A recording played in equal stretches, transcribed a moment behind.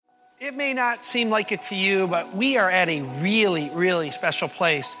It may not seem like it to you, but we are at a really, really special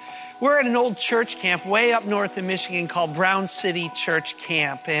place. We're at an old church camp way up north in Michigan called Brown City Church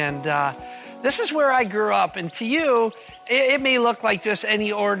Camp. And this is where I grew up. And to you, it may look like just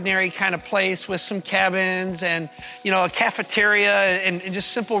any ordinary kind of place with some cabins and, a cafeteria and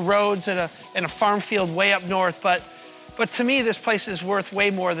just simple roads and a farm field way up north. But to me, this place is worth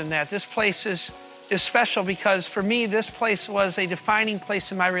way more than that. This place is special because for me, this place was a defining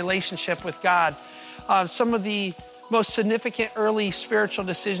place in my relationship with God. Some of the most significant early spiritual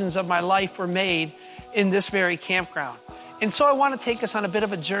decisions of my life were made in this very campground. And so I want to take us on a bit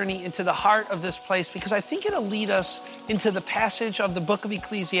of a journey into the heart of this place because I think it'll lead us into the passage of the book of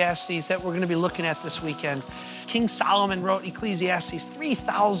Ecclesiastes that we're going to be looking at this weekend. King Solomon wrote Ecclesiastes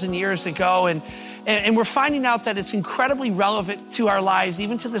 3,000 years ago, and we're finding out that it's incredibly relevant to our lives,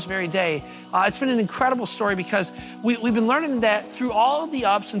 even to this very day. It's been an incredible story because we've been learning that through all of the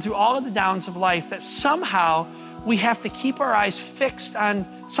ups and through all of the downs of life, that somehow we have to keep our eyes fixed on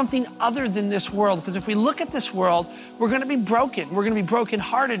something other than this world. Because if we look at this world, we're going to be broken. We're going to be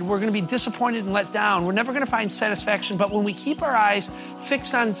brokenhearted. We're going to be disappointed and let down. We're never going to find satisfaction. But when we keep our eyes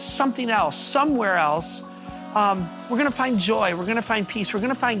fixed on something else, somewhere else, we're going to find joy. We're going to find peace. We're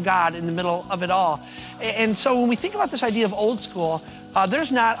going to find God in the middle of it all. And so when we think about this idea of old school,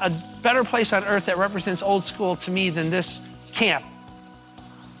 there's not a better place on earth that represents old school to me than this camp.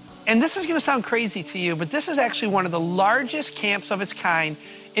 And this is going to sound crazy to you, but this is actually one of the largest camps of its kind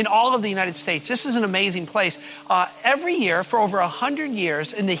in all of the United States. This is an amazing place. Every year for over 100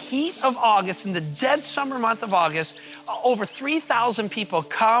 years, in the heat of August, in the dead summer month of August, over 3,000 people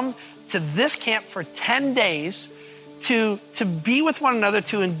come to this camp for 10 days to be with one another,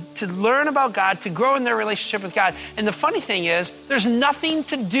 to learn about God, to grow in their relationship with God. And the funny thing is, there's nothing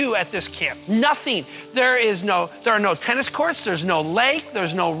to do at this camp. Nothing. There are no tennis courts, there's no lake,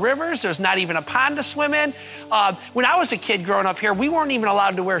 there's no rivers, there's not even a pond to swim in. When I was a kid growing up here, we weren't even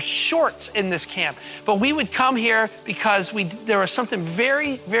allowed to wear shorts in this camp. But we would come here because there was something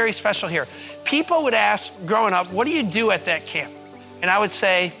very, very special here. People would ask, growing up, what do you do at that camp? And I would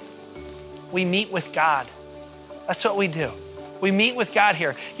say, we meet with God. That's what we do. We meet with God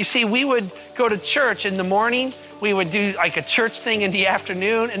here. You see, we would go to church in the morning. We would do like a church thing in the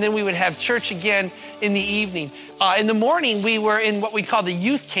afternoon, and then we would have church again in the evening. In the morning, we were in what we call the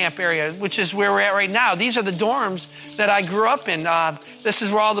youth camp area, which is where we're at right now. These are the dorms that I grew up in. This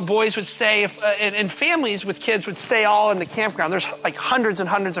is where all the boys would stay, and families with kids would stay all in the campground. There's like hundreds and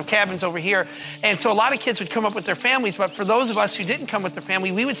hundreds of cabins over here. And so a lot of kids would come up with their families, but for those of us who didn't come with their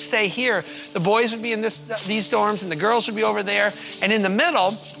family, we would stay here. The boys would be in these dorms, and the girls would be over there. And in the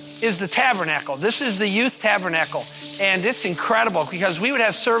middle is the tabernacle. This is the youth tabernacle. And it's incredible because we would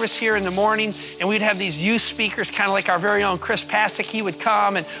have service here in the morning and we'd have these youth speakers, kind of like our very own Chris Pasek. He would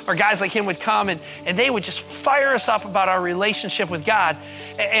come or guys like him would come and they would just fire us up about our relationship with God.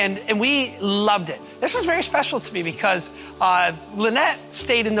 And we loved it. This was very special to me because Lynette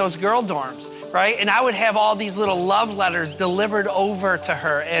stayed in those girl dorms, right? And I would have all these little love letters delivered over to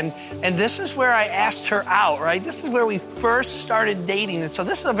her. And this is where I asked her out, right? This is where we first started dating. And so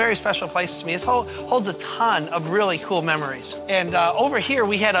this is a very special place to me. It holds a ton of really cool memories. And over here,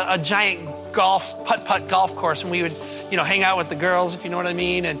 we had a giant putt-putt golf course. And we would, hang out with the girls, if you know what I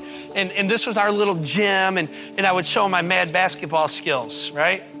mean. And this was our little gym. And I would show my mad basketball skills,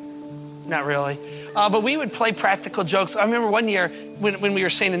 right? Not really. But we would play practical jokes. I remember one year when we were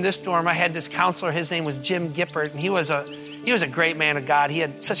staying in this dorm, I had this counselor. His name was Jim Gippert, and he was a great man of God. He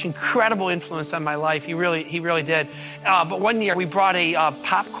had such incredible influence on my life. He really did. But one year we brought a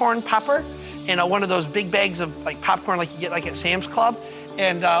popcorn popper and one of those big bags of like popcorn like you get like at Sam's Club.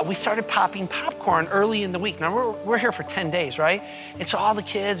 And we started popping popcorn early in the week. Now, we're here for 10 days, right? And so all the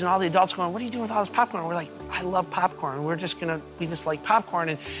kids and all the adults going, what are you doing with all this popcorn? And we're like, I love popcorn. We just like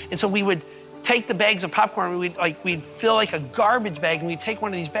popcorn. And so we would take the bags of popcorn, we'd fill like a garbage bag, and we'd take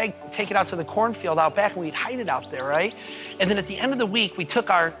one of these bags, take it out to the cornfield out back, and we'd hide it out there, right? And then at the end of the week, we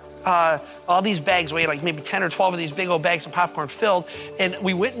took our all these bags, we had like maybe 10 or 12 of these big old bags of popcorn filled, and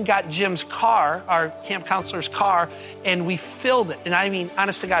we went and got Jim's car, our camp counselor's car, and we filled it. And I mean,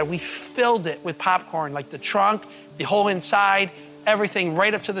 honest to God, we filled it with popcorn, like the trunk, the whole inside, everything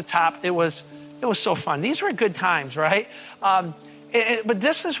right up to the top. It was so fun. These were good times, right? But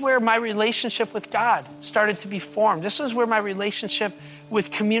this is where my relationship with God started to be formed. This is where my relationship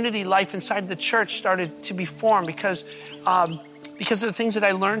with community life inside the church started to be formed because of the things that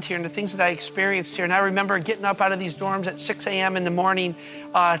I learned here and the things that I experienced here. And I remember getting up out of these dorms at 6 a.m. in the morning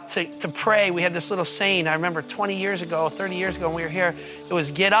to pray. We had this little saying, I remember 20 years ago, 30 years ago when we were here, it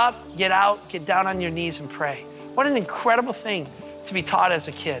was get up, get out, get down on your knees and pray. What an incredible thing to be taught as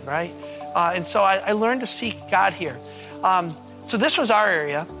a kid, right? And so I learned to seek God here. So this was our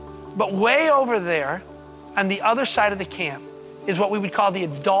area, but way over there on the other side of the camp is what we would call the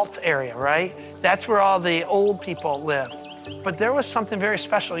adult area, right? That's where all the old people lived. But there was something very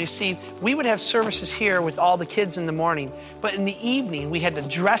special. You see, we would have services here with all the kids in the morning, but in the evening, we had to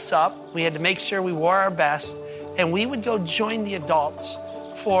dress up, we had to make sure we wore our best, and we would go join the adults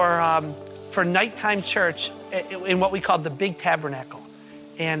for nighttime church in what we called the Big Tabernacle.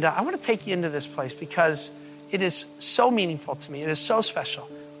 And I want to take you into this place because it is so meaningful to me. It is so special.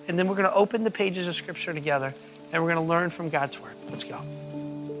 And then we're going to open the pages of Scripture together, and we're going to learn from God's Word. Let's go.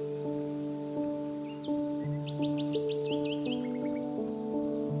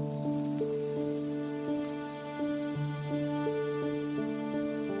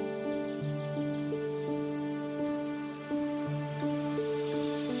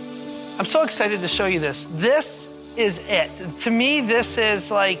 I'm so excited to show you this. This is it. To me, this is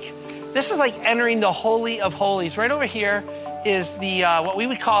like entering the Holy of Holies. Right over here is the what we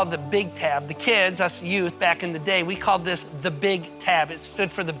would call the Big Tab. The kids, us youth back in the day, we called this the Big Tab. It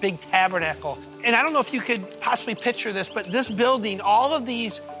stood for the Big Tabernacle. And I don't know if you could possibly picture this, but this building, all of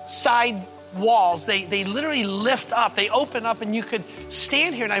these side walls, they literally lift up, they open up, and you could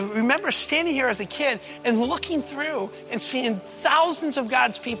stand here. And I remember standing here as a kid and looking through and seeing thousands of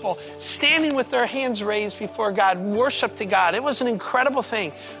God's people standing with their hands raised before God, worship to God. It was an incredible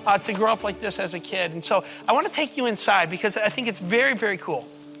thing to grow up like this as a kid. And so I want to take you inside because I think it's very, very cool.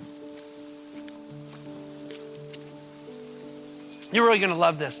 You're really going to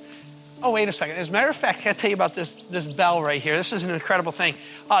love this. Oh, wait a second. As a matter of fact, I got to tell you about this bell right here. This is an incredible thing.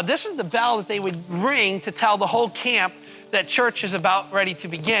 This is the bell that they would ring to tell the whole camp that church is about ready to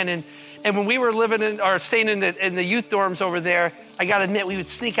begin. And when we were living in or staying in the youth dorms over there, I got to admit, we would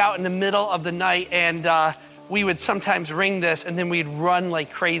sneak out in the middle of the night and we would sometimes ring this and then we'd run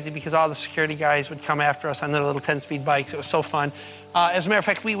like crazy because all the security guys would come after us on their little 10-speed bikes. It was so fun. As a matter of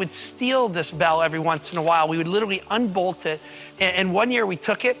fact, we would steal this bell every once in a while. We would literally unbolt it. And one year we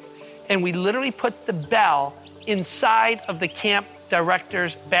took it and we literally put the bell inside of the camp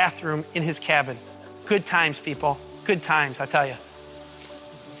director's bathroom in his cabin. Good times, people. Good times, I tell you.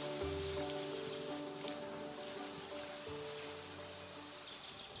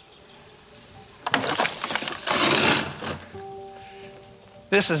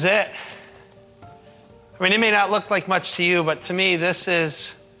 This is it. I mean, it may not look like much to you, but to me, this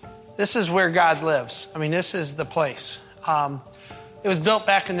is where God lives. I mean, this is the place. It was built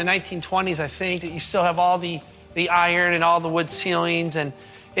back in the 1920s, I think. You still have all the iron and all the wood ceilings, and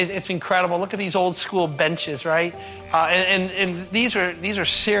it's incredible. Look at these old school benches, right? And these are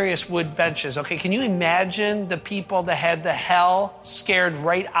serious wood benches. Okay, can you imagine the people that had the hell scared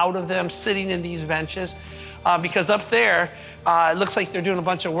right out of them sitting in these benches? Because up there, it looks like they're doing a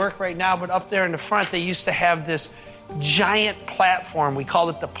bunch of work right now, but up there in the front, they used to have this giant platform. We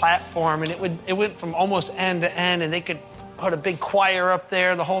called it the platform, and it went from almost end to end, and they could put a big choir up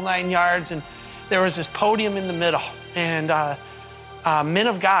there, the whole 9 yards, and there was this podium in the middle, and men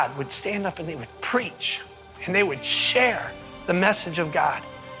of God would stand up and they would preach, and they would share the message of God.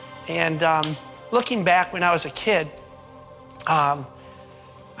 And looking back when I was a kid, I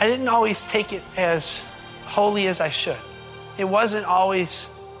didn't always take it as holy as I should. It wasn't always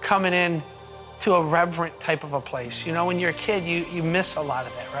coming in to a reverent type of a place. You know, when you're a kid, you miss a lot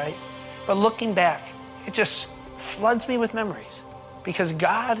of that, right? But looking back, it just floods me with memories because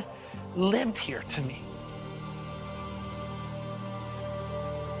God lived here to me.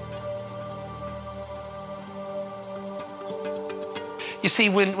 You see,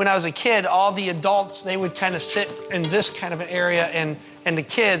 when I was a kid, all the adults, they would kind of sit in this kind of an area, and the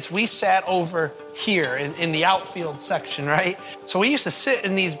kids, we sat over here in the outfield section, right? So we used to sit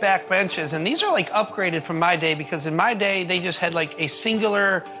in these back benches, and these are like upgraded from my day because in my day, they just had like a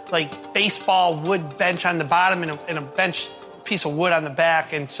singular like baseball wood bench on the bottom and a bench piece of wood on the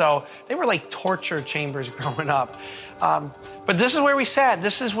back. And so they were like torture chambers growing up. But this is where we sat.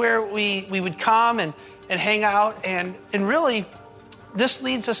 This is where we would come and hang out. And really, this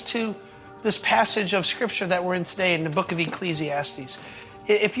leads us to this passage of Scripture that we're in today in the book of Ecclesiastes.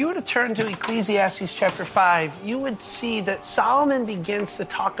 If you were to turn to Ecclesiastes chapter 5, you would see that Solomon begins to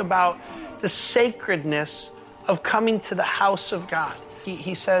talk about the sacredness of coming to the house of God.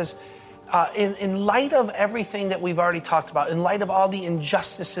 He says, in light of everything that we've already talked about, in light of all the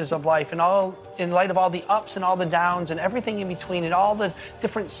injustices of life, and in light of all the ups and all the downs and everything in between and all the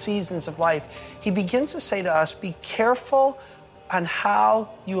different seasons of life, he begins to say to us, be careful on how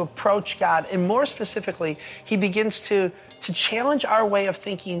you approach God. And more specifically, he begins to to challenge our way of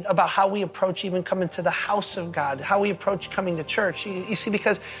thinking about how we approach even coming to the house of God, how we approach coming to church. You see,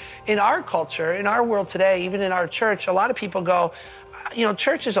 because in our culture, in our world today, even in our church, a lot of people go,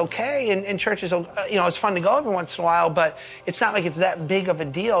 church is okay, and church is, it's fun to go every once in a while, but it's not like it's that big of a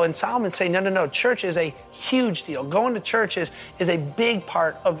deal. And Solomon's saying, no, church is a huge deal. Going to church is a big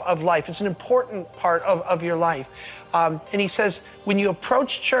part of life. It's an important part of your life. And he says, when you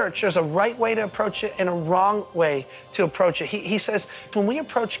approach church, there's a right way to approach it and a wrong way to approach it. He says, when we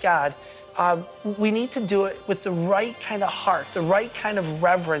approach God, we need to do it with the right kind of heart, the right kind of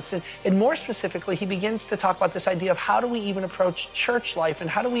reverence. And more specifically, he begins to talk about this idea of how do we even approach church life and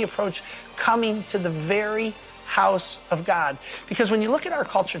how do we approach coming to the very house of God. Because when you look at our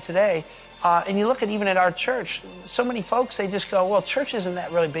culture today, and you look at even at our church, so many folks, they just go, well, church isn't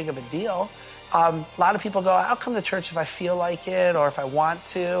that really big of a deal. A lot of people go, I'll come to church if I feel like it or if I want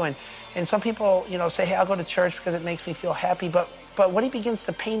to. And some people, say, hey, I'll go to church because it makes me feel happy. But what he begins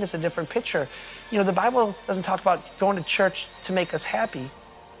to paint is a different picture. The Bible doesn't talk about going to church to make us happy.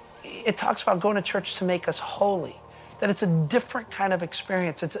 It talks about going to church to make us holy. That it's a different kind of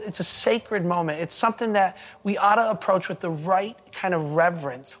experience. It's a sacred moment. It's something that we ought to approach with the right kind of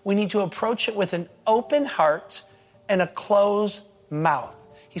reverence. We need to approach it with an open heart and a closed mouth.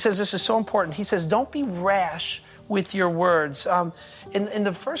 He says this is so important. He says, don't be rash with your words. In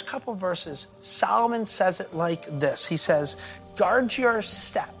the first couple of verses, Solomon says it like this. He says, guard your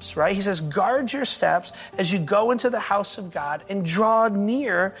steps, right? He says, guard your steps as you go into the house of God and draw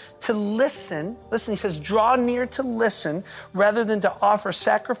near to listen. Listen, he says, draw near to listen rather than to offer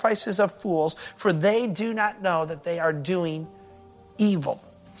sacrifices of fools, for they do not know that they are doing evil.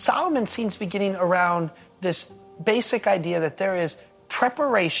 Solomon seems to be getting around this basic idea that there is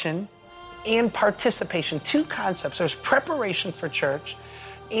preparation and participation, two concepts. There's preparation for church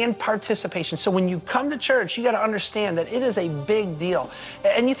and participation. So when you come to church, you got to understand that it is a big deal.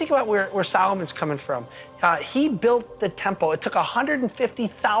 And you think about where Solomon's coming from. He built the temple. It took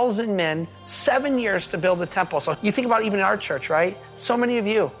 150,000 men 7 years to build the temple. So you think about even our church, right? So many of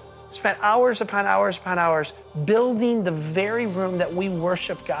you spent hours upon hours upon hours building the very room that we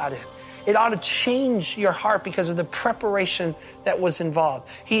worship God in. It ought to change your heart because of the preparation that was involved.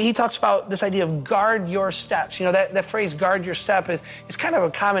 He talks about this idea of guard your steps. That phrase, guard your step, is kind of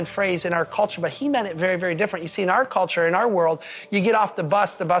a common phrase in our culture, but he meant it very, very different. You see, in our culture, in our world, you get off the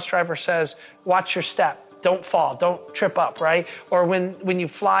bus driver says, watch your step. Don't fall, don't trip up, right? Or when you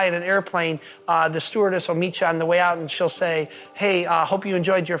fly in an airplane, the stewardess will meet you on the way out and she'll say, hey, hope you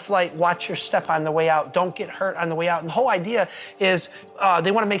enjoyed your flight. Watch your step on the way out. Don't get hurt on the way out. And the whole idea is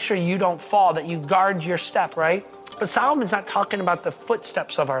they want to make sure you don't fall, that you guard your step, right? But Solomon's not talking about the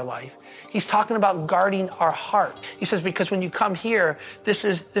footsteps of our life. He's talking about guarding our heart. He says, because when you come here, this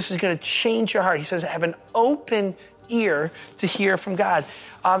is going to change your heart. He says, have an open ear to hear from God.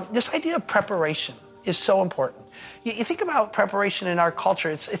 This idea of preparation is so important. You think about preparation in our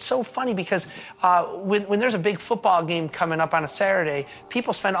culture. It's so funny because when there's a big football game coming up on a Saturday,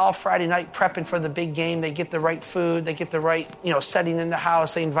 people spend all Friday night prepping for the big game. They get the right food. They get the right setting in the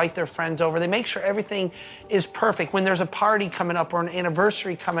house. They invite their friends over. They make sure everything is perfect. When there's a party coming up or an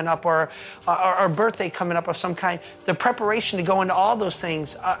anniversary coming up or a birthday coming up of some kind, the preparation to go into all those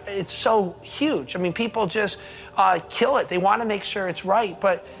things, it's so huge. I mean, people just kill it. They want to make sure it's right,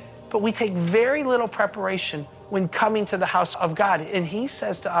 but we take very little preparation when coming to the house of God. And he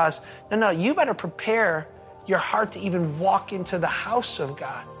says to us, no, you better prepare your heart to even walk into the house of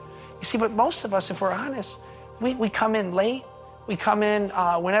God. You see, but most of us, if we're honest, we come in late. We come in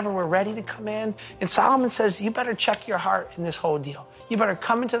whenever we're ready to come in. And Solomon says, you better check your heart in this whole deal. You better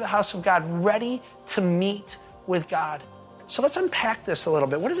come into the house of God ready to meet with God. So let's unpack this a little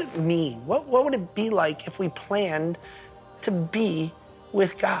bit. What does it mean? What would it be like if we planned to be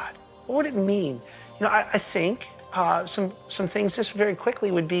with God? What would it mean? I think some things just very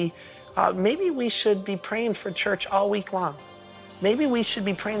quickly would be, maybe we should be praying for church all week long. Maybe we should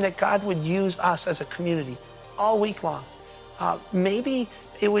be praying that God would use us as a community all week long. Maybe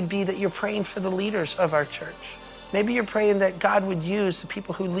it would be that you're praying for the leaders of our church. Maybe you're praying that God would use the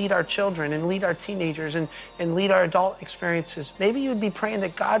people who lead our children and lead our teenagers and lead our adult experiences. Maybe you would be praying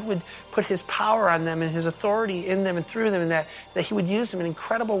that God would put his power on them and his authority in them and through them, and that he would use them in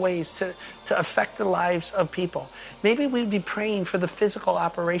incredible ways to affect the lives of people. Maybe we'd be praying for the physical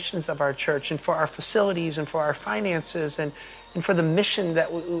operations of our church and for our facilities and for our finances and for the mission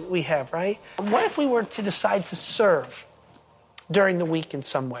that we have, right? What if we were to decide to serve during the week in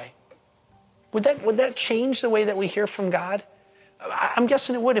some way? Would that change the way that we hear from God? I'm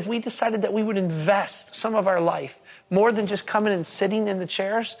guessing it would if we decided that we would invest some of our life more than just coming and sitting in the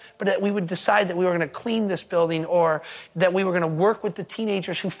chairs, but that we would decide that we were going to clean this building, or that we were going to work with the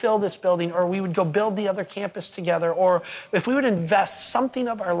teenagers who fill this building, or we would go build the other campus together, or if we would invest something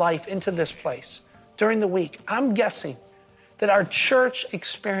of our life into this place during the week, I'm guessing that our church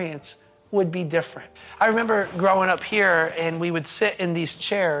experience would be different. I remember growing up here, and we would sit in these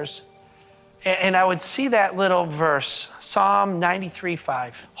chairs, and I would see that little verse, Psalm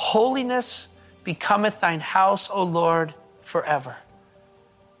 93:5. Holiness becometh thine house, O Lord, forever.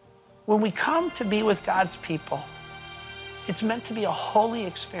 When we come to be with God's people, it's meant to be a holy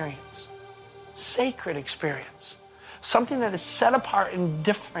experience, sacred experience, something that is set apart and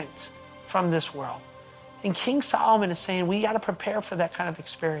different from this world. And King Solomon is saying we got to prepare for that kind of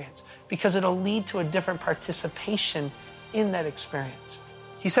experience because it'll lead to a different participation in that experience.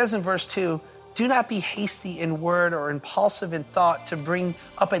 He says in verse 2, do not be hasty in word or impulsive in thought to bring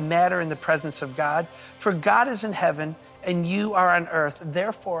up a matter in the presence of God. For God is in heaven and you are on earth.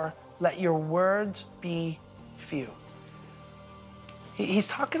 Therefore, let your words be few. He's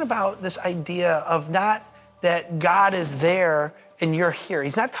talking about this idea of not that God is there and you're here.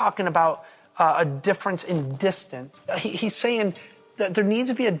 He's not talking about a difference in distance. He's saying that there needs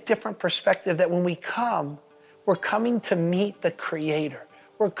to be a different perspective, that when we come, we're coming to meet the Creator.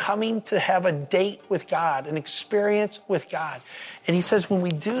 We're coming to have a date with God, an experience with God. And he says when we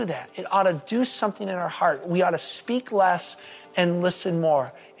do that, it ought to do something in our heart. We ought to speak less and listen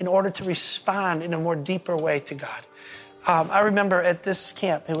more in order to respond in a more deeper way to God. I remember at this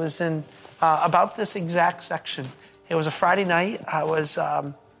camp, it was in about this exact section. It was a Friday night. I was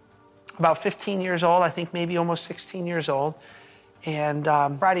about 15 years old, I think maybe almost 16 years old. And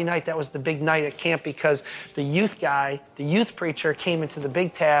Friday night, that was the big night at camp because the youth preacher came into the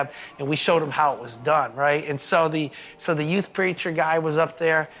big tab and we showed him how it was done, right? And so the youth preacher guy was up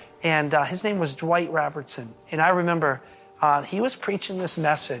there, and his name was Dwight Robertson. And I remember he was preaching this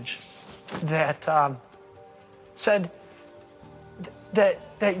message that said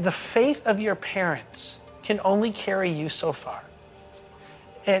that the faith of your parents can only carry you so far.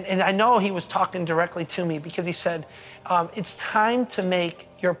 And I know he was talking directly to me because he said, it's time to make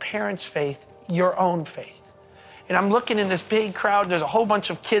your parents' faith your own faith. And I'm looking in this big crowd. There's a whole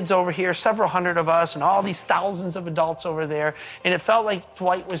bunch of kids over here, several hundred of us, and all these thousands of adults over there. And it felt like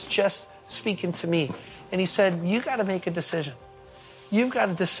Dwight was just speaking to me. And he said, you got to make a decision. You've got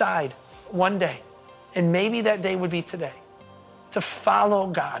to decide one day, and maybe that day would be today, to follow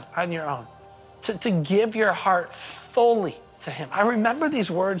God on your own, to give your heart fully to him. I remember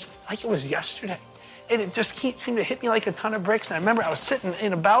these words like it was yesterday. And it just seemed to hit me like a ton of bricks. And I remember I was sitting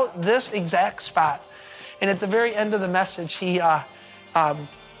in about this exact spot. And at the very end of the message, he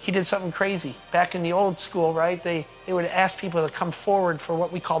did something crazy. Back in the old school, right? They would ask people to come forward for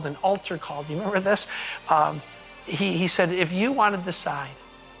what we called an altar call. Do you remember this? He said, if you want to decide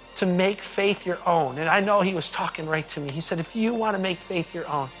to make faith your own, and I know he was talking right to me. He said, if you want to make faith your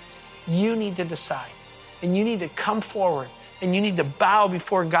own, you need to decide. And you need to come forward. And you need to bow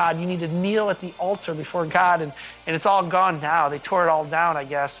before God. You need to kneel at the altar before God. And it's all gone now. They tore it all down, I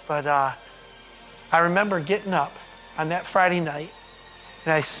guess. But I remember getting up on that Friday night.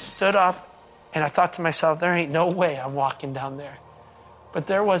 And I stood up and I thought to myself, there ain't no way I'm walking down there. But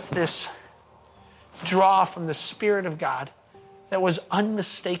there was this draw from the Spirit of God that was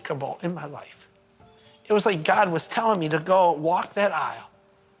unmistakable in my life. It was like God was telling me to go walk that aisle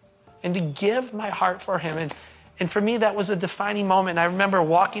and to give my heart for him. And for me, that was a defining moment. And I remember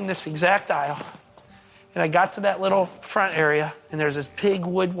walking this exact aisle, and I got to that little front area, and there's this big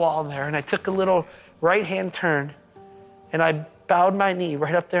wood wall there, and I took a little right-hand turn, and I bowed my knee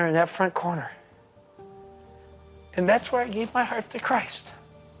right up there in that front corner. And that's where I gave my heart to Christ.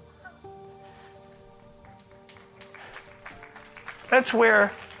 That's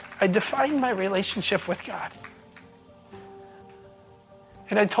where I defined my relationship with God.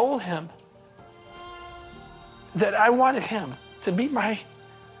 And I told him that I wanted him to be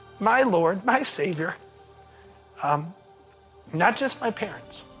my Lord, my Savior, not just my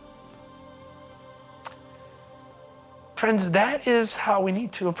parents. Friends, that is how we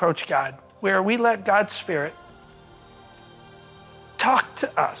need to approach God, where we let God's Spirit talk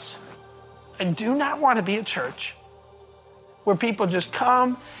to us. I do not want to be a church where people just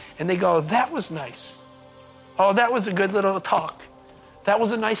come and they go, that was nice. Oh, that was a good little talk. That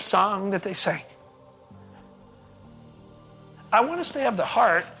was a nice song that they sang. I want us to have the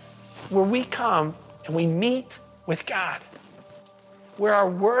heart where we come and we meet with God, where our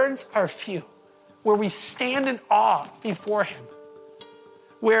words are few, where we stand in awe before him,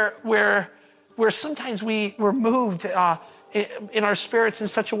 where sometimes we're moved in our spirits in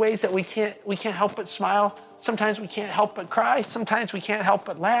such a ways that we can't help but smile. Sometimes we can't help but cry. Sometimes we can't help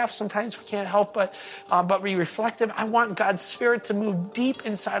but laugh. Sometimes we can't help but be reflective. I want God's Spirit to move deep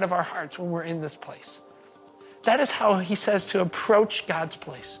inside of our hearts when we're in this place. That is how he says to approach God's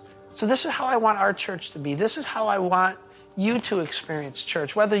place. So this is how I want our church to be. This is how I want you to experience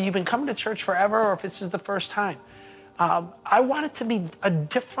church, whether you've been coming to church forever or if this is the first time. I want it to be a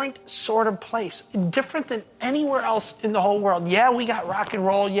different sort of place, different than anywhere else in the whole world. Yeah, we got rock and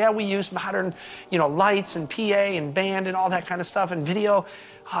roll. Yeah, we use modern, lights and PA and band and all that kind of stuff and video.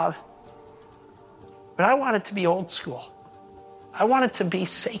 But I want it to be old school. I want it to be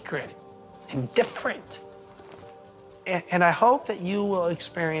sacred and different. And I hope that you will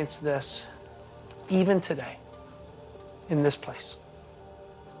experience this even today in this place.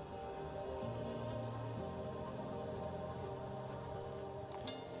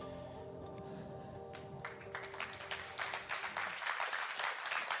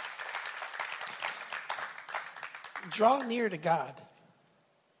 Draw near to God.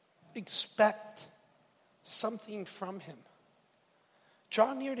 Expect something from him.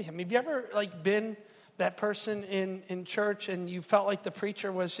 Draw near to him. Have you ever been that person in church and you felt like the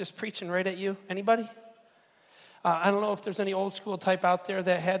preacher was just preaching right at you? Anybody? I don't know if there's any old school type out there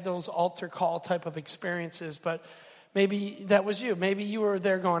that had those altar call type of experiences, but maybe that was you. Maybe you were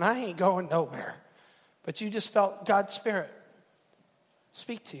there going, I ain't going nowhere. But you just felt God's Spirit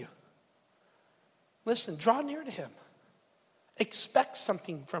speak to you. Listen, draw near to him. Expect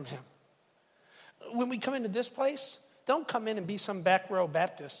something from him. When we come into this place, don't come in and be some back row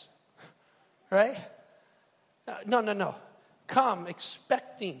Baptist, right? No. Come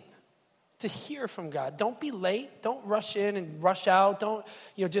expecting to hear from God. Don't be late. Don't rush in and rush out. Don't,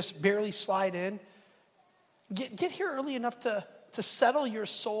 just barely slide in. Get here early enough to settle your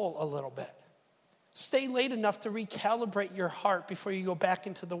soul a little bit. Stay late enough to recalibrate your heart before you go back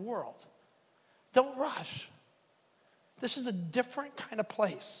into the world. Don't rush. This is a different kind of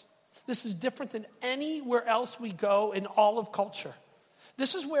place. This is different than anywhere else we go in all of culture.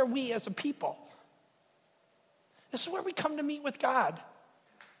 This is where we as a people, this is where we come to meet with God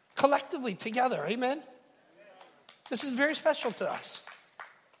collectively together. Amen? This is very special to us.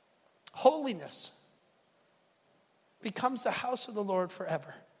 Holiness becomes the house of the Lord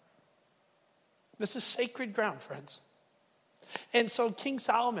forever. This is sacred ground, friends. And so King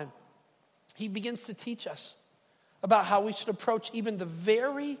Solomon, he begins to teach us about how we should approach even the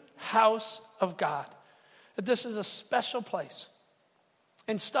very house of God. That this is a special place.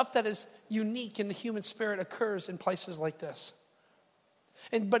 And stuff that is unique in the human spirit occurs in places like this.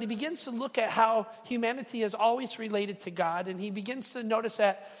 But he begins to look at how humanity has always related to God. And he begins to notice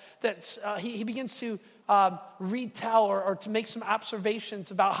that he begins to retell or to make some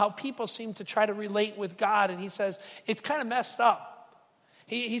observations about how people seem to try to relate with God. And he says, it's kind of messed up.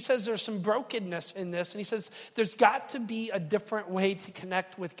 He says there's some brokenness in this. And he says there's got to be a different way to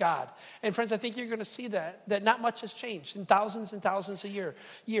connect with God. And friends, I think you're going to see that not much has changed in thousands and thousands of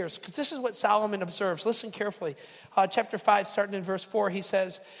years. Because this is what Solomon observes. Listen carefully. Chapter 5, starting in verse 4, he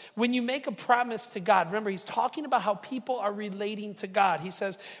says, when you make a promise to God, remember he's talking about how people are relating to God. He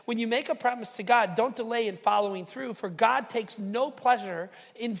says, when you make a promise to God, don't delay in following through, for God takes no pleasure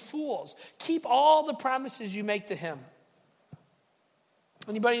in fools. Keep all the promises you make to him.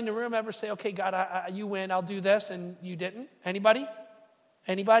 Anybody in the room ever say, okay, God, you win, I'll do this, and you didn't? Anybody?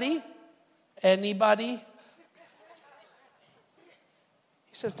 He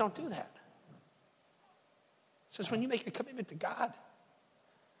says, don't do that. He says, when you make a commitment to God,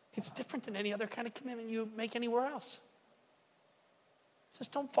 it's different than any other kind of commitment you make anywhere else. He says,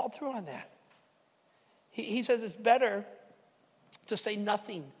 don't fall through on that. He says it's better to say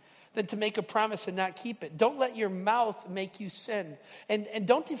nothing than to make a promise and not keep it. Don't let your mouth make you sin. And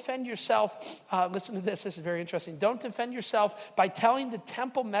don't defend yourself. Listen to this. This is very interesting. Don't defend yourself by telling the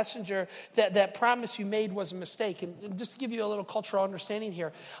temple messenger that promise you made was a mistake. And just to give you a little cultural understanding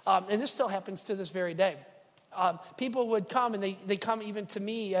here, and this still happens to this very day. People would come, and they come even to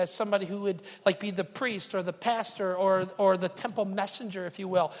me as somebody who would be the priest or the pastor or the temple messenger, if you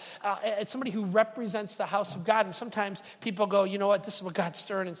will. It's somebody who represents the house of God. And sometimes people go, you know what, this is what God's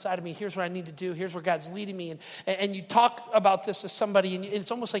stirring inside of me. Here's what I need to do. Here's where God's leading me. And you talk about this as somebody, and it's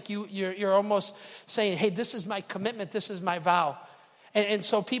almost like you're almost saying, hey, this is my commitment. This is my vow. And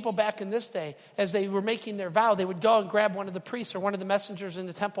so people back in this day, as they were making their vow, they would go and grab one of the priests or one of the messengers in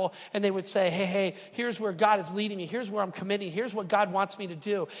the temple, and they would say, hey, here's where God is leading me. Here's where I'm committing. Here's what God wants me to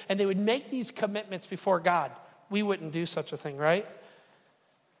do. And they would make these commitments before God. We wouldn't do such a thing, right?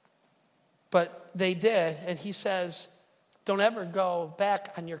 But they did, and he says, don't ever go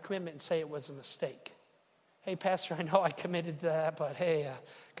back on your commitment and say it was a mistake. Hey, Pastor, I know I committed to that, but hey,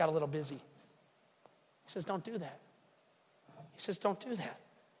 got a little busy. He says, don't do that. He says, don't do that.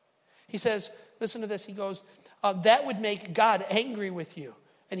 He says, listen to this. He goes, that would make God angry with you,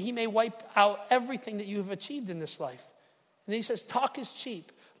 and he may wipe out everything that you have achieved in this life. And then he says, talk is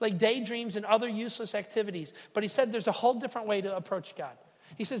cheap, like daydreams and other useless activities. But he said there's a whole different way to approach God.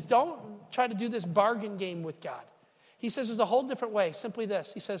 He says, don't try to do this bargain game with God. He says there's a whole different way, simply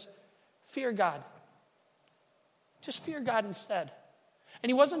this. He says, fear God. Just fear God instead. And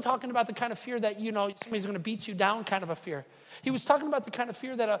he wasn't talking about the kind of fear that, somebody's going to beat you down kind of a fear. He was talking about the kind of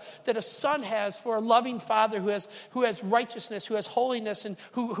fear that a son has for a loving father who has righteousness, who has holiness, and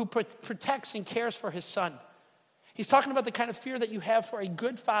who protects and cares for his son. He's talking about the kind of fear that you have for a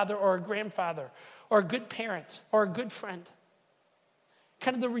good father or a grandfather or a good parent or a good friend.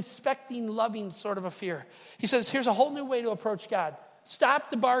 Kind of the respecting, loving sort of a fear. He says, here's a whole new way to approach God. Stop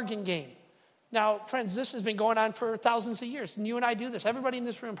the bargain game. Now, friends, this has been going on for thousands of years, and you and I do this. Everybody in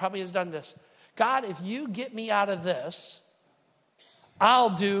this room probably has done this. God, if you get me out of this,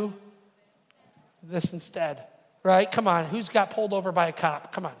 I'll do this instead, right? Come on, who's got pulled over by a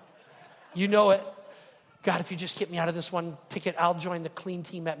cop? Come on, you know it. God, if you just get me out of this one ticket, I'll join the clean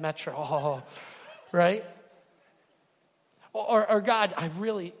team at Metro. Oh, right? Or God, I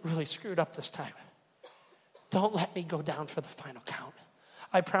really, really screwed up this time. Don't let me go down for the final count.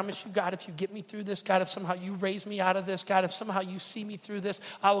 I promise you, God, if you get me through this, God, if somehow you raise me out of this, God, if somehow you see me through this,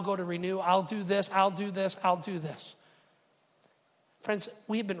 I will go to Renew. I'll do this, I'll do this, I'll do this. Friends,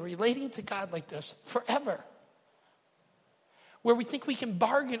 we've been relating to God like this forever. Where we think we can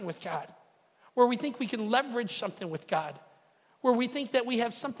bargain with God. Where we think we can leverage something with God. Where we think that we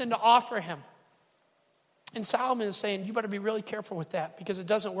have something to offer him. And Solomon is saying, you better be really careful with that because it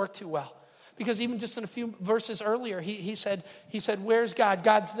doesn't work too well. Because even just in a few verses earlier, he said, where's God?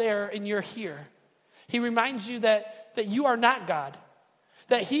 God's there and you're here. He reminds you that you are not God.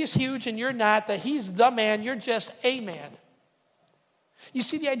 That he's huge and you're not. That he's the man, you're just a man. You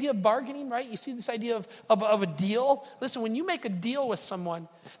see the idea of bargaining, right? You see this idea of a deal. Listen, when you make a deal with someone,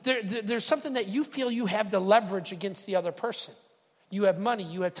 there's something that you feel you have to leverage against the other person. You have money,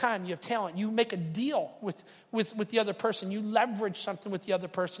 you have time, you have talent. You make a deal with the other person. You leverage something with the other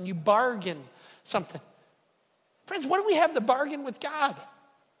person. You bargain something. Friends, what do we have to bargain with God?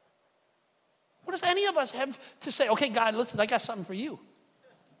 What does any of us have to say? Okay, God, listen, I got something for you.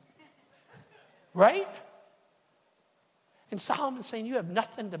 Right? And Solomon's saying you have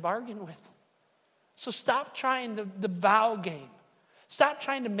nothing to bargain with. So stop trying the vow game. Stop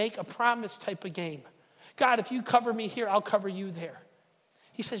trying to make a promise type of game. God, if you cover me here, I'll cover you there.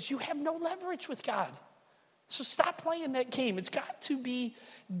 He says, you have no leverage with God. So stop playing that game. It's got to be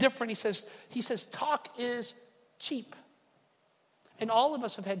different. He says, talk is cheap. And all of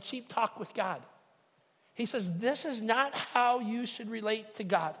us have had cheap talk with God. He says, this is not how you should relate to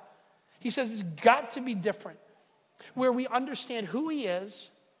God. He says, it's got to be different. Where we understand who he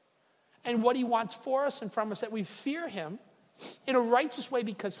is and what he wants for us and from us, that we fear him in a righteous way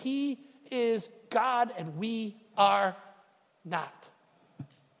because he is God and we are not.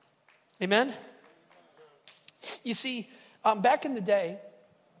 Amen? You see, back in the day,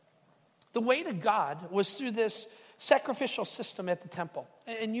 the way to God was through this sacrificial system at the temple.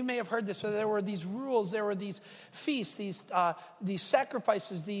 And you may have heard this. So there were these rules, there were these feasts, these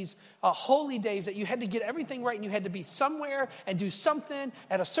sacrifices, these holy days that you had to get everything right, and you had to be somewhere and do something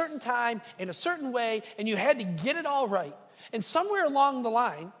at a certain time in a certain way, and you had to get it all right. And somewhere along the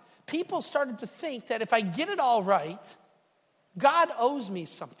line, people started to think that if I get it all right, God owes me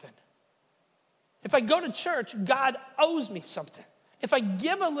something. If I go to church, God owes me something. If I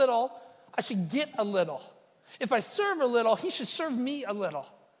give a little, I should get a little. If I serve a little, he should serve me a little.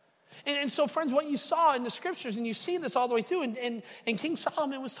 And so, friends, what you saw in the scriptures, and you see this all the way through, and King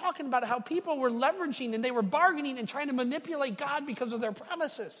Solomon was talking about how people were leveraging and they were bargaining and trying to manipulate God because of their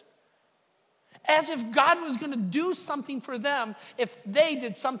promises. As if God was going to do something for them if they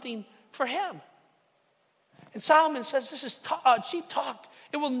did something for him. And Solomon says this is cheap talk.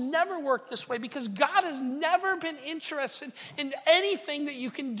 It will never work this way because God has never been interested in anything that you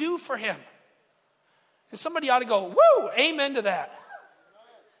can do for him. And somebody ought to go, woo, amen to that.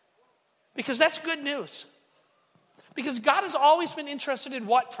 Because that's good news. Because God has always been interested in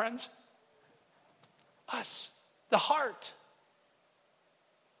what, friends? Us, the heart.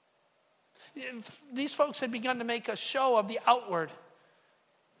 These folks had begun to make a show of the outward.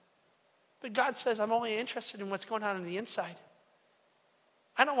 But God says, I'm only interested in what's going on the inside.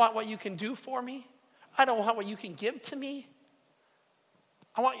 I don't want what you can do for me. I don't want what you can give to me.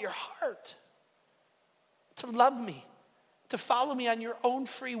 I want your heart to love me, to follow me on your own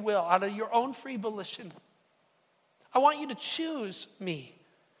free will, out of your own free volition. I want you to choose me.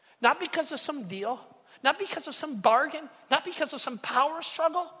 Not because of some deal, not because of some bargain, not because of some power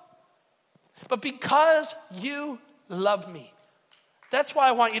struggle, but because you love me. That's why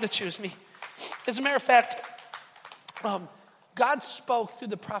I want you to choose me. As a matter of fact, God spoke through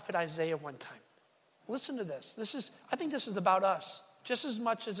the prophet Isaiah one time. Listen to this. I think this is about us, just as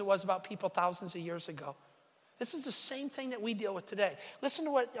much as it was about people thousands of years ago. This is the same thing that we deal with today. Listen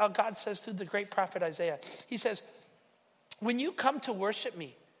to what God says through the great prophet Isaiah. He says, when you come to worship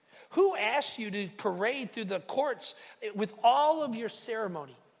me, who asked you to parade through the courts with all of your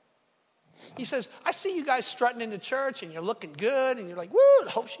ceremony? He says, I see you guys strutting into church and you're looking good and you're like, woo, I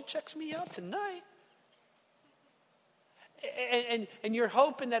hope she checks me out tonight. And you're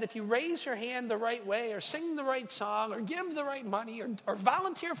hoping that if you raise your hand the right way or sing the right song or give the right money or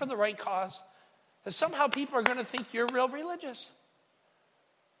volunteer for the right cause, that somehow people are going to think you're real religious.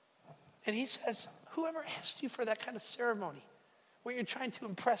 And he says, whoever asked you for that kind of ceremony where you're trying to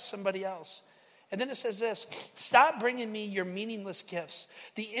impress somebody else? And then it says this, stop bringing me your meaningless gifts.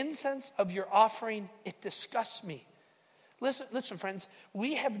 The incense of your offering, it disgusts me. Listen, friends,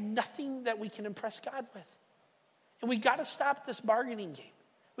 we have nothing that we can impress God with. And we got to stop this bargaining game.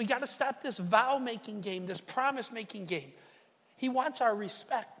 We got to stop this vow-making game, this promise-making game. He wants our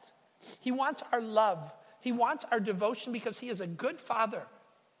respect. He wants our love. He wants our devotion because he is a good father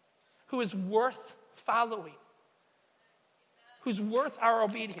who is worth following, who's worth our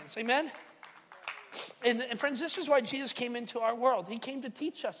obedience. Amen? And friends, this is why Jesus came into our world. He came to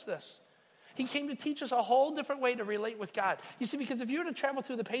teach us this. He came to teach us a whole different way to relate with God. You see, because if you were to travel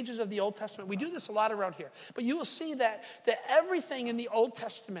through the pages of the Old Testament, we do this a lot around here, but you will see that everything in the Old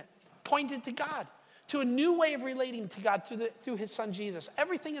Testament pointed to God, to a new way of relating to God through his son Jesus.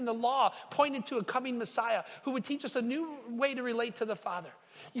 Everything in the law pointed to a coming Messiah who would teach us a new way to relate to the Father.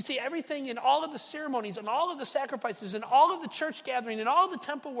 You see, everything in all of the ceremonies and all of the sacrifices and all of the church gathering and all of the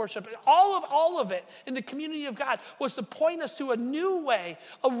temple worship and all of it in the community of God was to point us to a new way,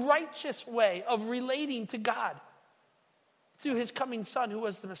 a righteous way of relating to God through his coming son who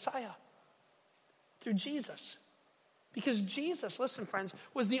was the Messiah, through Jesus. Because Jesus, listen friends,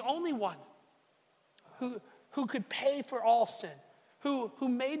 was the only one who could pay for all sin, who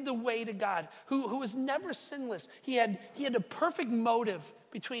made the way to God, who was never sinless. He had a perfect motive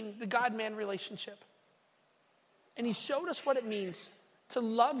between the God-man relationship. And he showed us what it means to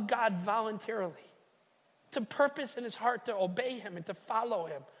love God voluntarily, to purpose in his heart to obey him and to follow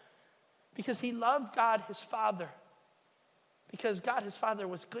him. Because he loved God, his Father. Because God, his Father,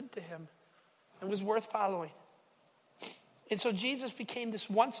 was good to him and was worth following. And so Jesus became this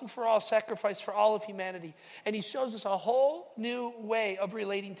once and for all sacrifice for all of humanity. And he shows us a whole new way of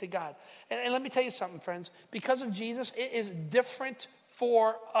relating to God. And let me tell you something, friends. Because of Jesus, it is different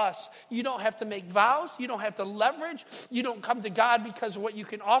for us. You don't have to make vows. You don't have to leverage. You don't come to God because of what you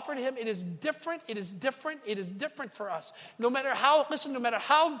can offer to him. It is different. It is different. It is different for us. No matter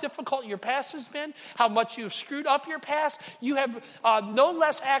how difficult your past has been, how much you've screwed up your past, you have no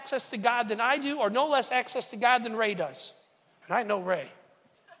less access to God than I do or no less access to God than Ray does. And I know Ray. It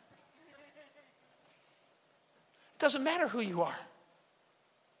doesn't matter who you are.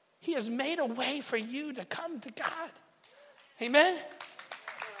 He has made a way for you to come to God. Amen?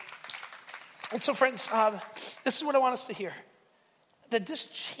 And so, friends, this is what I want us to hear. That this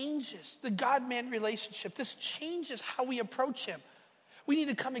changes the God-man relationship. This changes how we approach him. We need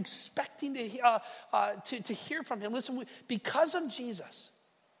to come expecting to hear from him. Listen, because of Jesus,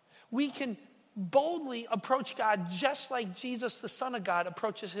 we can boldly approach God just like Jesus, the Son of God,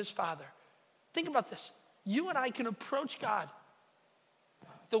 approaches his Father. Think about this. You and I can approach God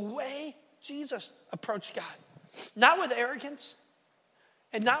the way Jesus approached God. Not with arrogance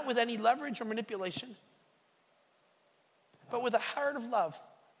and not with any leverage or manipulation, but with a heart of love,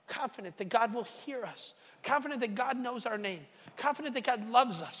 confident that God will hear us, confident that God knows our name, confident that God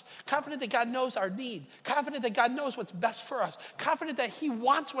loves us, confident that God knows our need, confident that God knows what's best for us, confident that he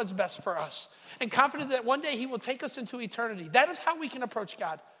wants what's best for us, and confident that one day he will take us into eternity. That is how we can approach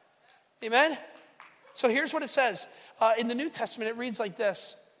God. Amen? So here's what it says. In the New Testament, it reads like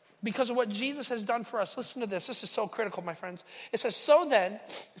this. Because of what Jesus has done for us. Listen to this. This is so critical, my friends. It says, so then,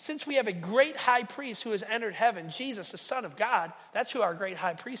 since we have a great high priest who has entered heaven, Jesus, the Son of God, that's who our great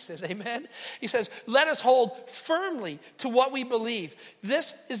high priest is, amen? He says, let us hold firmly to what we believe.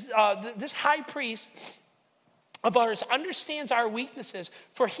 This high priest of ours understands our weaknesses,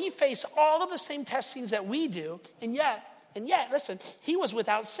 for he faced all of the same testings that we do, and yet, listen, he was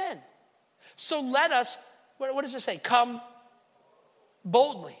without sin. So let us, what does it say? Come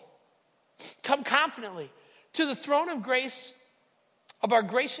boldly. Come confidently to the throne of grace of our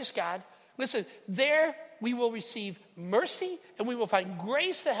gracious God. Listen, there we will receive mercy and we will find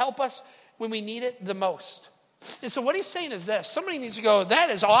grace to help us when we need it the most. And so what he's saying is this. Somebody needs to go, that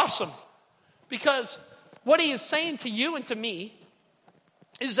is awesome. Because what he is saying to you and to me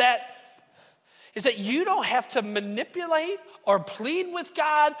is that you don't have to manipulate or plead with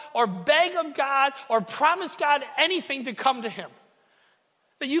God or beg of God or promise God anything to come to him.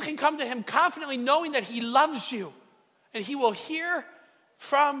 That you can come to him confidently knowing that he loves you and he will hear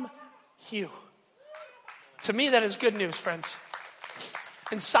from you. To me, that is good news, friends.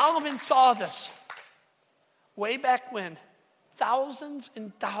 And Solomon saw this way back when, thousands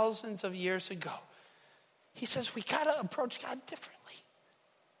and thousands of years ago. He says, we got to approach God differently.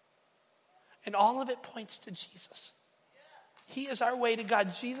 And all of it points to Jesus. He is our way to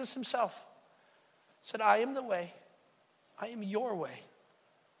God. Jesus himself said, I am the way. I am your way.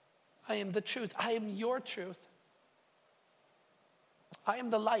 I am the truth. I am your truth. I am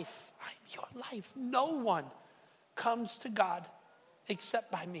the life. I am your life. No one comes to God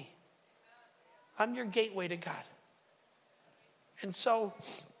except by me. I'm your gateway to God. And so,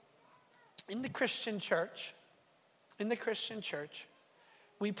 in the Christian church,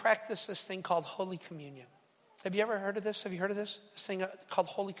 we practice this thing called Holy Communion. Have you ever heard of this? Have you heard of this? This thing called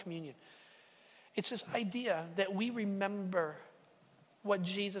Holy Communion. It's this idea that we remember what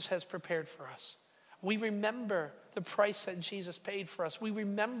Jesus has prepared for us. We remember the price that Jesus paid for us. We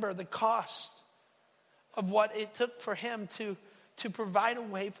remember the cost of what it took for him to provide a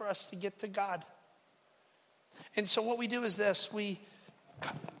way for us to get to God. And so what we do is this. We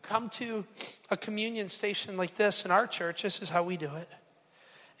come to a communion station like this in our church. This is how we do it.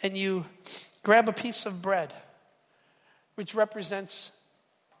 And you grab a piece of bread, which represents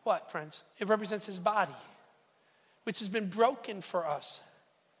what, friends? It represents his body, which has been broken for us.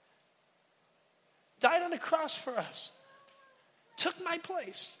 Died on a cross for us. Took my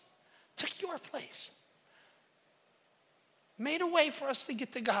place. Took your place. Made a way for us to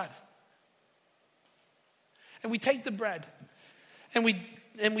get to God. And we take the bread and we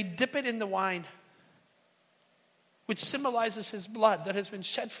dip it in the wine, which symbolizes his blood that has been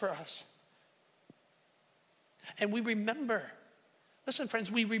shed for us. And we remember, listen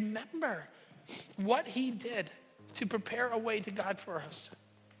friends, we remember what he did to prepare a way to God for us.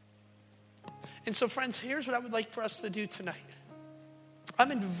 And so friends, here's what I would like for us to do tonight.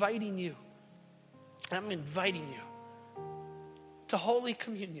 I'm inviting you to Holy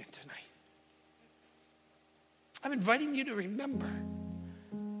Communion tonight. I'm inviting you to remember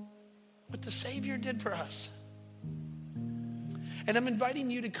what the Savior did for us. And I'm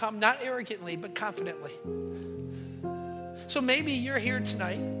inviting you to come not arrogantly, but confidently. So maybe you're here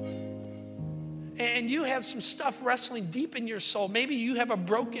tonight and you have some stuff wrestling deep in your soul. Maybe you have a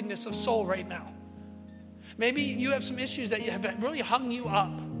brokenness of soul right now. Maybe you have some issues that have really hung you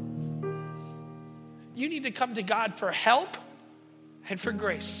up. You need to come to God for help and for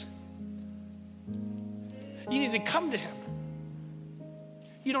grace. You need to come to him.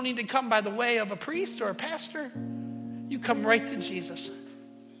 You don't need to come by the way of a priest or a pastor. You come right to Jesus.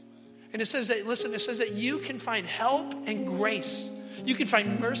 And it says that, listen, it says that you can find help and grace. You can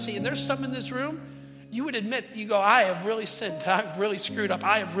find mercy. And there's some in this room, you would admit, you go, I have really sinned. I've really screwed up.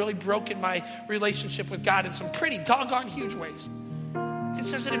 I have really broken my relationship with God in some pretty doggone huge ways. It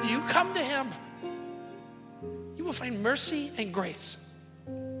says that if you come to him, you will find mercy and grace.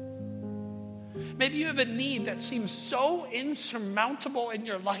 Maybe you have a need that seems so insurmountable in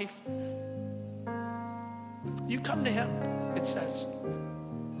your life. You come to him, it says.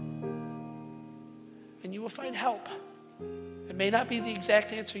 And you will find help. It may not be the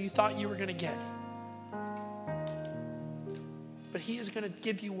exact answer you thought you were going to get. But he is going to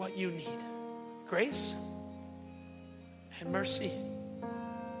give you what you need. Grace and mercy.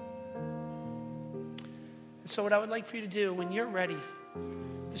 And so what I would like for you to do when you're ready,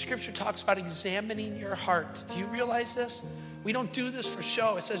 the scripture talks about examining your heart. Do you realize this? We don't do this for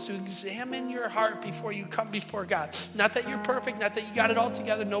show. It says to examine your heart before you come before God. Not that you're perfect, not that you got it all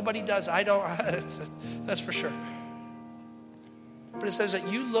together. Nobody does. I don't. That's for sure. But it says that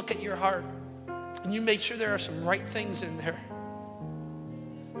you look at your heart and you make sure there are some right things in there.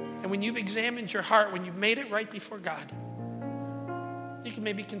 And when you've examined your heart, when you've made it right before God, you can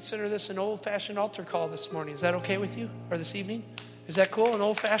maybe consider this an old-fashioned altar call this morning. Is that okay with you? Or this evening? Is that cool, an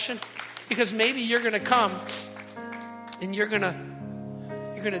old-fashioned? Because maybe you're going to come and you're going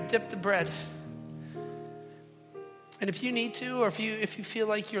to dip the bread. And if you need to, or if you feel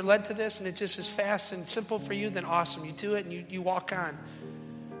like you're led to this and it just is fast and simple for you, then awesome. You do it and you walk on.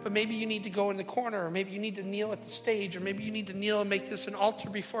 But maybe you need to go in the corner, or maybe you need to kneel at the stage, or maybe you need to kneel and make this an altar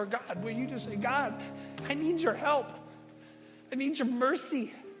before God, where you just say, God, I need your help. I need your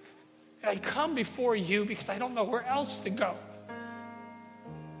mercy. And I come before you because I don't know where else to go.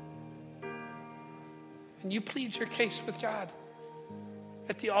 And you plead your case with God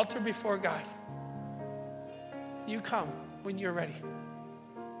at the altar before God. You come when you're ready.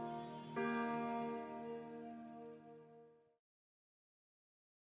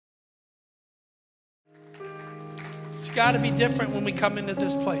 It's got to be different when we come into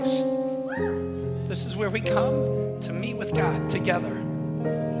this place. This is where we come to meet with God together.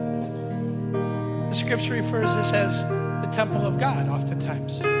 The scripture refers to this as the temple of God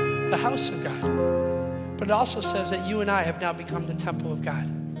oftentimes, the house of God. But it also says that you and I have now become the temple of God.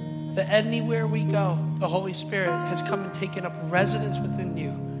 That anywhere we go, the Holy Spirit has come and taken up residence within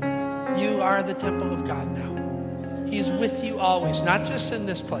you. You are the temple of God now. He is with you always, not just in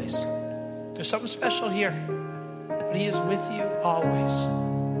this place. There's something special here, but he is with you always.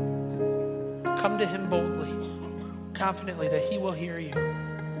 Come to him boldly, confidently that he will hear you.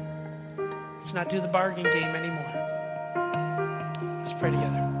 Let's not do the bargain game anymore. Let's pray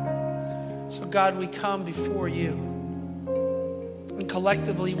together. So God, we come before you, and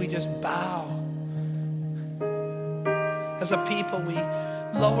collectively we just bow. As a people, we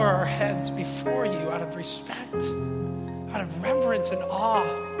lower our heads before you out of respect, out of reverence and awe.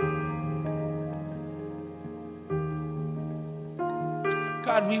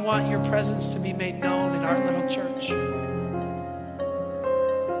 God, we want your presence to be made known in our little church,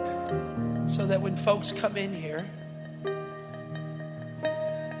 so that when folks come in here,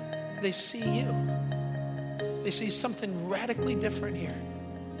 they see you. They see something radically different here.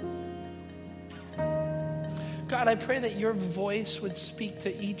 God, I pray that your voice would speak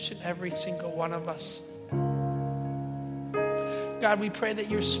to each and every single one of us. God, we pray that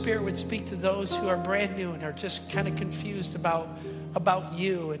your Spirit would speak to those who are brand new and are just kind of confused about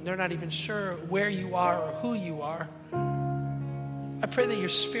you, and they're not even sure where you are or who you are. I pray that your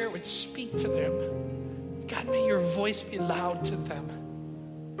Spirit would speak to them. God, may your voice be loud to them.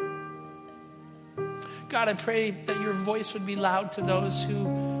 God, I pray that your voice would be loud to those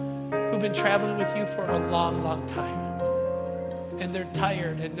who've been traveling with you for a long, long time. And they're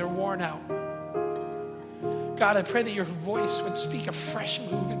tired and they're worn out. God, I pray that your voice would speak a fresh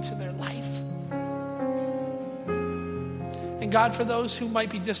move into their life. And God, for those who might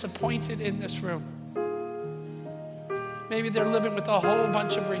be disappointed in this room, maybe they're living with a whole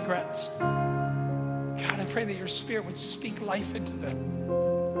bunch of regrets. God, I pray that your Spirit would speak life into them.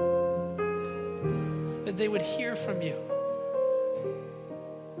 That they would hear from you.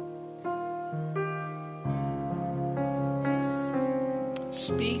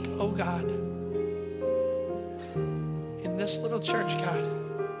 Speak, oh God, in this little church, God.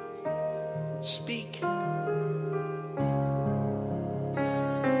 Speak. We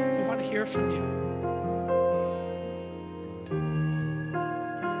want to hear from you.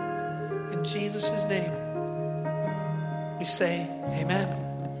 In Jesus' name, we say amen.